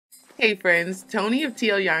Hey friends, Tony of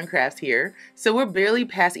TL Yarn Crafts here. So we're barely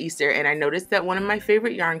past Easter and I noticed that one of my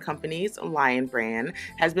favorite yarn companies, Lion Brand,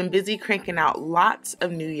 has been busy cranking out lots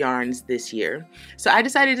of new yarns this year. So I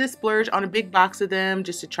decided to splurge on a big box of them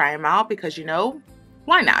just to try them out because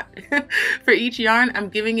why not? For each yarn, I'm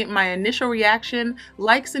giving it my initial reaction,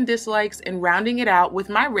 likes and dislikes, and rounding it out with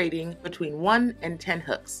my rating between 1 and 10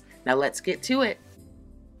 hooks. Now let's get to it.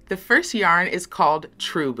 The first yarn is called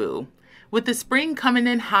True Boo. With the spring coming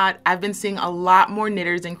in hot, I've been seeing a lot more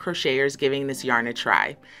knitters and crocheters giving this yarn a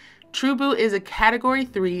try. True Boo is a category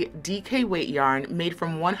 3 DK weight yarn made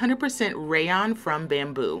from 100% rayon from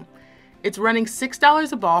bamboo. It's running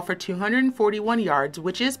 $6 a ball for 241 yards,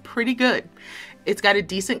 which is pretty good. It's got a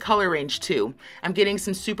decent color range too. I'm getting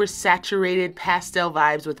some super saturated pastel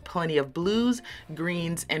vibes with plenty of blues,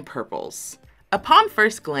 greens, and purples. Upon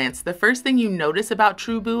first glance, the first thing you notice about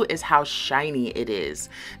True Boo is how shiny it is.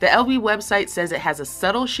 The LB website says it has a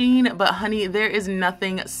subtle sheen, but honey, there is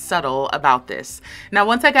nothing subtle about this. Now,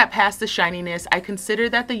 once I got past the shininess, I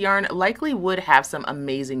considered that the yarn likely would have some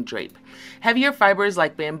amazing drape. Heavier fibers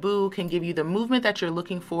like bamboo can give you the movement that you're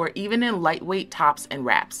looking for even in lightweight tops and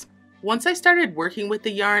wraps. Once I started working with the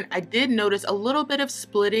yarn, I did notice a little bit of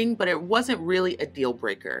splitting, but it wasn't really a deal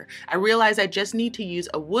breaker. I realized I just need to use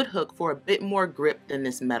a wood hook for a bit more grip than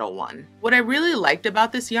this metal one. What I really liked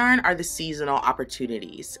about this yarn are the seasonal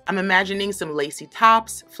opportunities. I'm imagining some lacy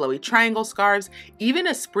tops, flowy triangle scarves, even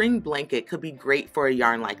a spring blanket could be great for a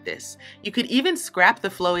yarn like this. You could even scrap the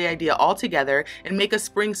flowy idea altogether and make a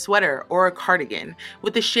spring sweater or a cardigan.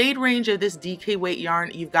 With the shade range of this DK weight yarn,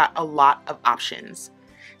 you've got a lot of options.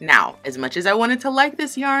 Now, as much as I wanted to like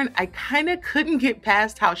this yarn, I kinda couldn't get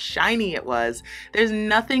past how shiny it was. There's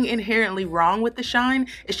nothing inherently wrong with the shine,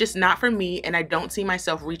 it's just not for me and I don't see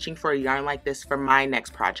myself reaching for a yarn like this for my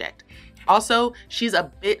next project. Also, she's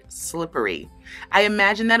a bit slippery. I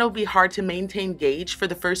imagine that it'll be hard to maintain gauge for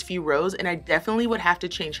the first few rows and I definitely would have to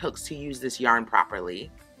change hooks to use this yarn properly.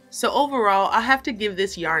 So overall, I'll have to give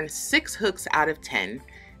this yarn 6 hooks out of 10.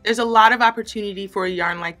 There's a lot of opportunity for a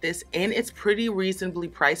yarn like this and it's pretty reasonably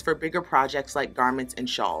priced for bigger projects like garments and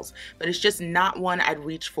shawls, but it's just not one I'd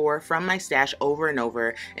reach for from my stash over and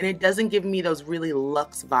over, and it doesn't give me those really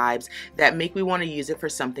luxe vibes that make me want to use it for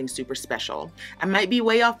something super special. I might be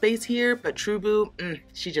way off base here, but True Boo,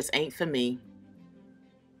 she just ain't for me.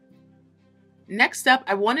 Next up,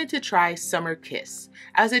 I wanted to try Summer Kiss.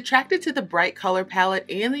 I was attracted to the bright color palette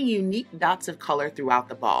and the unique dots of color throughout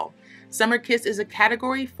the ball. Summer Kiss is a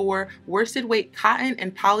category 4 worsted weight cotton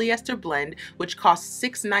and polyester blend which costs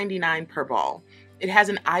 $6.99 per ball. It has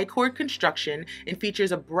an I-cord construction and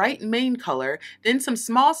features a bright main color, then some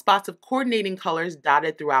small spots of coordinating colors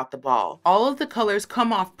dotted throughout the ball. All of the colors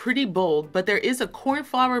come off pretty bold, but there is a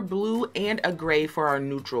cornflower blue and a gray for our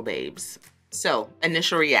neutral babes. So,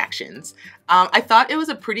 initial reactions. I thought it was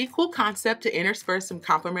a pretty cool concept to intersperse some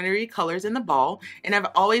complementary colors in the ball, and I've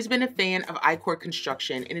always been a fan of I-cord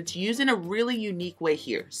construction, and it's used in a really unique way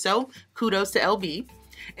here. So, kudos to LB.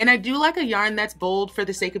 And I do like a yarn that's bold for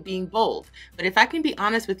the sake of being bold, but if I can be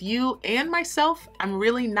honest with you and myself, I'm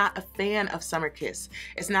really not a fan of Summer Kiss.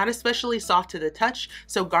 It's not especially soft to the touch,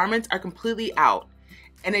 so garments are completely out.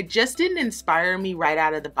 And it just didn't inspire me right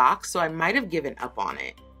out of the box, so I might have given up on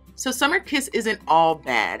it. So Summer Kiss isn't all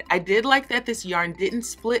bad. I did like that this yarn didn't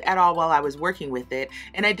split at all while I was working with it,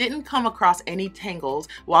 and I didn't come across any tangles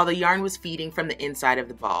while the yarn was feeding from the inside of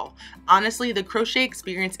the ball. Honestly, the crochet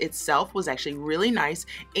experience itself was actually really nice,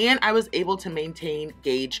 and I was able to maintain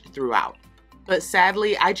gauge throughout. But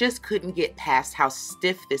sadly, I just couldn't get past how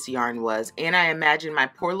stiff this yarn was, and I imagine my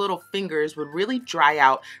poor little fingers would really dry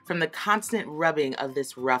out from the constant rubbing of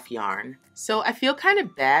this rough yarn. So I feel kind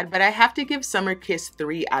of bad, but I have to give Summer Kiss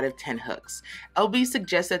 3 out of 10 hooks. LB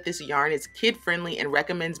suggests that this yarn is kid-friendly and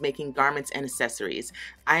recommends making garments and accessories.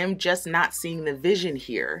 I am just not seeing the vision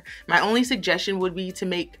here. My only suggestion would be to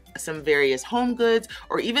make some various home goods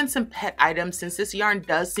or even some pet items, since this yarn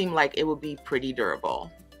does seem like it would be pretty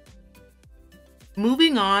durable.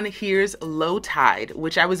 Moving on, here's Low Tide,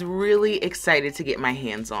 which I was really excited to get my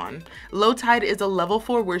hands on. Low Tide is a level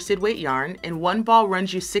 4 worsted weight yarn, and one ball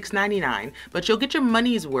runs you $6.99, but you'll get your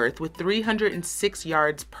money's worth with 306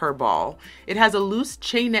 yards per ball. It has a loose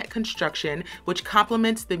chainette construction, which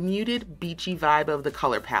complements the muted, beachy vibe of the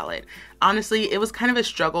color palette. Honestly, it was kind of a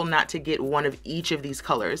struggle not to get one of each of these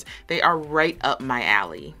colors. They are right up my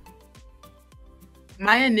alley.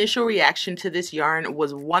 My initial reaction to this yarn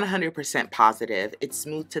was 100% positive. It's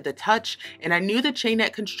smooth to the touch, and I knew the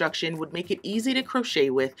chainette construction would make it easy to crochet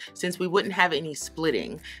with since we wouldn't have any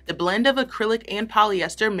splitting. The blend of acrylic and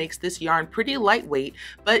polyester makes this yarn pretty lightweight,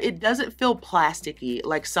 but it doesn't feel plasticky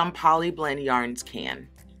like some poly blend yarns can.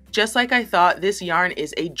 Just like I thought, this yarn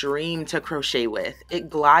is a dream to crochet with. It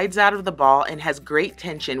glides out of the ball and has great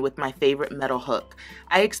tension with my favorite metal hook.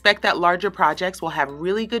 I expect that larger projects will have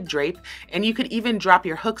really good drape, and you could even drop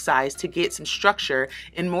your hook size to get some structure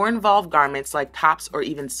in more involved garments like tops or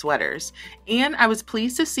even sweaters. And I was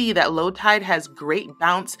pleased to see that Low Tide has great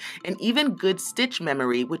bounce and even good stitch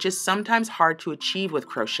memory, which is sometimes hard to achieve with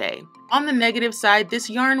crochet. On the negative side, this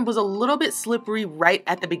yarn was a little bit slippery right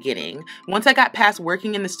at the beginning. Once I got past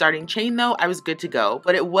working in the starting chain though, I was good to go,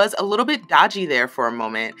 but it was a little bit dodgy there for a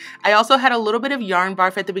moment. I also had a little bit of yarn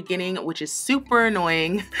barf at the beginning, which is super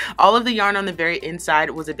annoying. All of the yarn on the very inside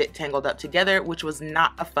was a bit tangled up together, which was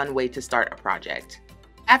not a fun way to start a project.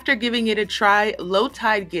 After giving it a try, Low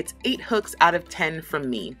Tide gets 8 hooks out of 10 from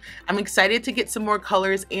me. I'm excited to get some more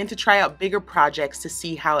colors and to try out bigger projects to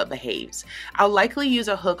see how it behaves. I'll likely use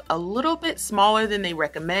a hook a little bit smaller than they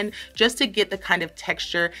recommend just to get the kind of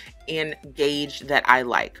texture and gauge that I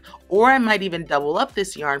like. Or I might even double up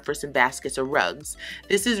this yarn for some baskets or rugs.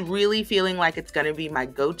 This is really feeling like it's going to be my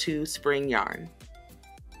go-to spring yarn.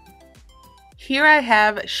 Here I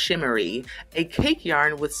have Shimmery, a cake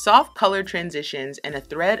yarn with soft color transitions and a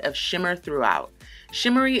thread of shimmer throughout.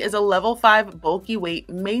 Shimmery is a level 5 bulky weight,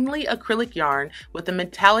 mainly acrylic yarn with a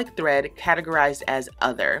metallic thread categorized as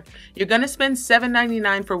other. You're going to spend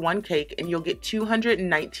 $7.99 for one cake and you'll get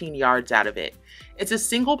 219 yards out of it. It's a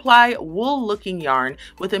single ply wool looking yarn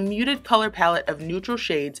with a muted color palette of neutral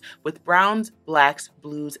shades with browns, blacks,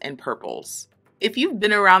 blues, and purples. If you've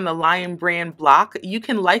been around the Lion brand block, you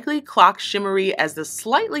can likely clock Shimmery as the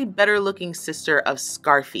slightly better looking sister of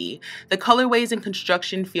Scarfy. The colorways and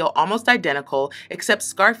construction feel almost identical, except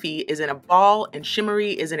Scarfy is in a ball and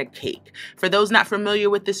Shimmery is in a cake. For those not familiar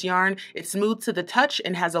with this yarn, it's smooth to the touch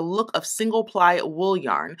and has a look of single ply wool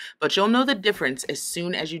yarn, but you'll know the difference as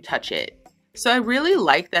soon as you touch it. So I really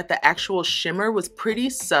like that the actual shimmer was pretty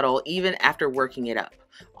subtle even after working it up.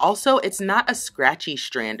 Also, it's not a scratchy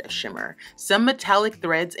strand of shimmer. Some metallic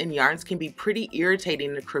threads and yarns can be pretty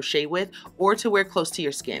irritating to crochet with or to wear close to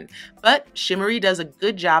your skin, but Shimmery does a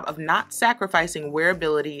good job of not sacrificing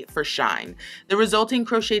wearability for shine. The resulting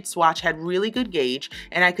crocheted swatch had really good gauge,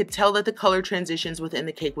 and I could tell that the color transitions within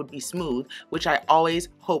the cake would be smooth, which I always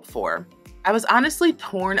hope for. I was honestly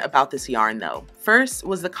torn about this yarn though. First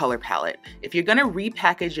was the color palette. If you're gonna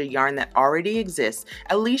repackage a yarn that already exists,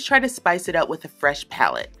 at least try to spice it up with a fresh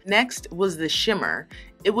palette. Next was the shimmer.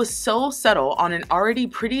 It was so subtle on an already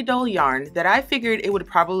pretty dull yarn that I figured it would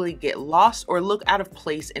probably get lost or look out of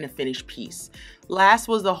place in a finished piece. Last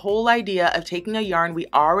was the whole idea of taking a yarn we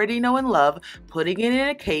already know and love, putting it in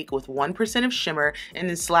a cake with 1% of shimmer, and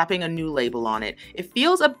then slapping a new label on it. It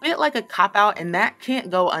feels a bit like a cop-out, and that can't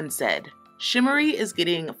go unsaid. Shimmery is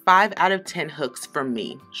getting 5 out of 10 hooks from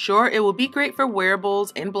me. Sure, it will be great for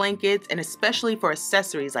wearables and blankets and especially for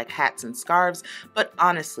accessories like hats and scarves, but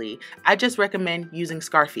honestly, I just recommend using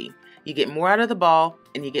Scarfy. You get more out of the ball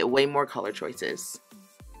and you get way more color choices.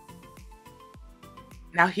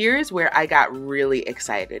 Now here is where I got really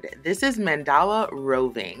excited. This is Mandala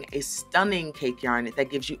Roving, a stunning cake yarn that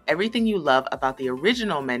gives you everything you love about the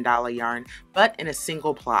original Mandala yarn, but in a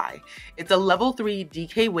single ply. It's a level 3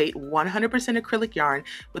 DK weight 100% acrylic yarn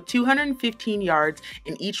with 215 yards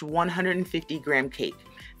in each 150 gram cake.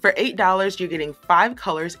 For $8, you're getting 5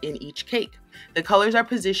 colors in each cake. The colors are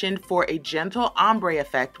positioned for a gentle ombre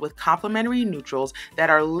effect with complementary neutrals that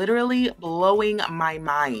are literally blowing my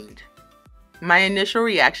mind. My initial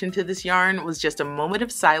reaction to this yarn was just a moment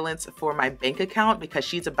of silence for my bank account because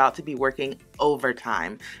she's about to be working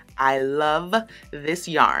overtime. I love this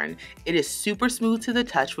yarn. It is super smooth to the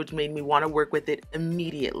touch, which made me want to work with it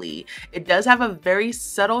immediately. It does have a very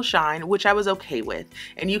subtle shine, which I was okay with,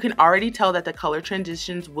 and you can already tell that the color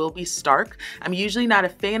transitions will be stark. I'm usually not a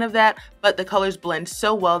fan of that, but the colors blend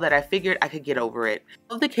so well that I figured I could get over it.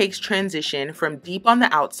 All of the cakes transition from deep on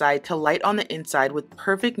the outside to light on the inside with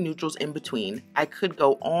perfect neutrals in between. I could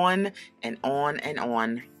go on and on and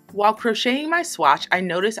on. While crocheting my swatch, I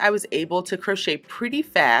noticed I was able to crochet pretty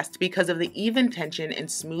fast because of the even tension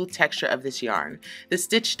and smooth texture of this yarn. The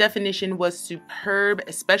stitch definition was superb,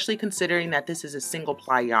 especially considering that this is a single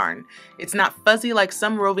ply yarn. It's not fuzzy like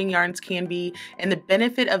some roving yarns can be, and the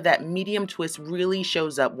benefit of that medium twist really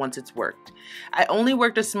shows up once it's worked. I only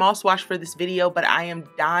worked a small swatch for this video, but I am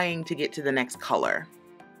dying to get to the next color.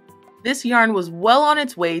 This yarn was well on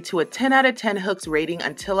its way to a 10 out of 10 hooks rating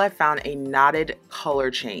until I found a knotted color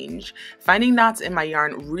change. Finding knots in my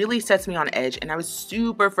yarn really sets me on edge, and I was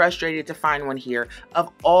super frustrated to find one here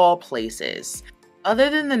of all places.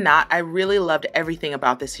 Other than the knot, I really loved everything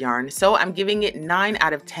about this yarn, so I'm giving it 9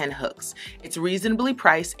 out of 10 hooks. It's reasonably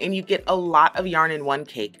priced and you get a lot of yarn in one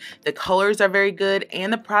cake. The colors are very good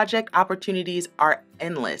and the project opportunities are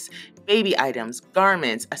endless. Baby items,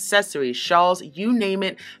 garments, accessories, shawls, you name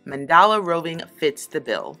it, mandala roving fits the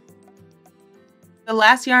bill. The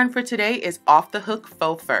last yarn for today is Off the Hook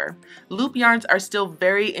Faux Fur. Loop yarns are still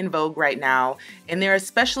very in vogue right now, and they're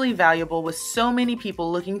especially valuable with so many people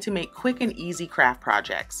looking to make quick and easy craft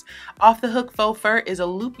projects. Off the Hook Faux Fur is a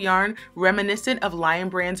loop yarn reminiscent of Lion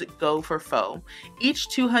Brand's Go for Faux. Each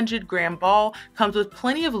 200-gram ball comes with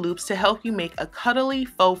plenty of loops to help you make a cuddly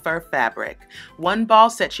faux fur fabric. One ball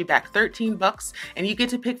sets you back $13, and you get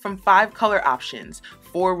to pick from 5 color options,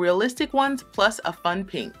 4 realistic ones plus a fun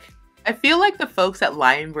pink. I feel like the folks at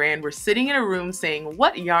Lion Brand were sitting in a room saying,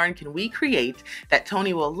 what yarn can we create that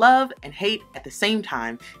Tony will love and hate at the same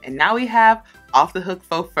time? And now we have Off the Hook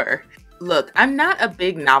Faux Fur. Look, I'm not a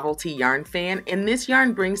big novelty yarn fan, and this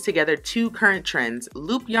yarn brings together 2 current trends,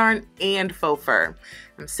 loop yarn and faux fur.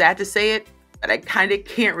 I'm sad to say it, but I kind of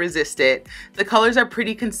can't resist it. The colors are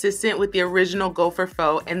pretty consistent with the original Go for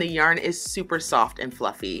Faux, and the yarn is super soft and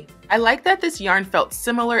fluffy. I like that this yarn felt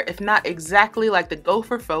similar, if not exactly like the Go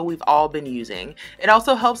for Faux we've all been using. It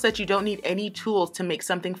also helps that you don't need any tools to make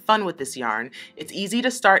something fun with this yarn. It's easy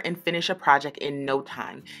to start and finish a project in no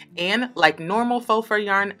time. And like normal faux fur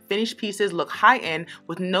yarn, finished pieces look high-end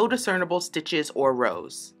with no discernible stitches or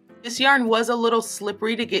rows. This yarn was a little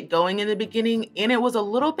slippery to get going in the beginning, and it was a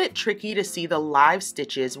little bit tricky to see the live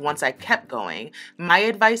stitches once I kept going. My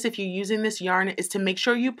advice if you're using this yarn is to make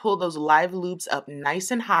sure you pull those live loops up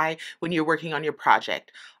nice and high when you're working on your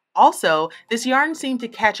project. Also, this yarn seemed to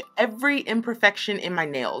catch every imperfection in my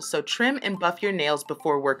nails, so trim and buff your nails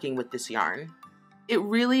before working with this yarn. It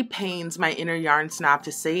really pains my inner yarn snob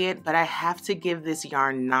to say it, but I have to give this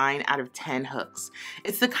yarn 9 out of 10 hooks.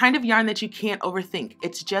 It's the kind of yarn that you can't overthink.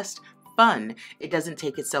 It's just fun. It doesn't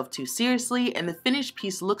take itself too seriously, and the finished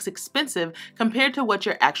piece looks expensive compared to what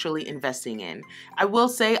you're actually investing in. I will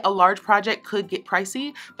say a large project could get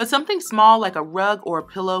pricey, but something small like a rug or a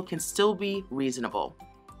pillow can still be reasonable.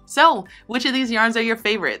 So, which of these yarns are your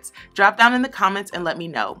favorites? Drop down in the comments and let me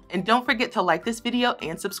know. And don't forget to like this video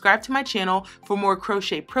and subscribe to my channel for more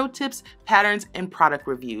crochet pro tips, patterns, and product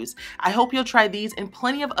reviews. I hope you'll try these and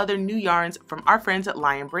plenty of other new yarns from our friends at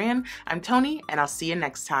Lion Brand. I'm Tony, and I'll see you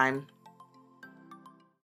next time.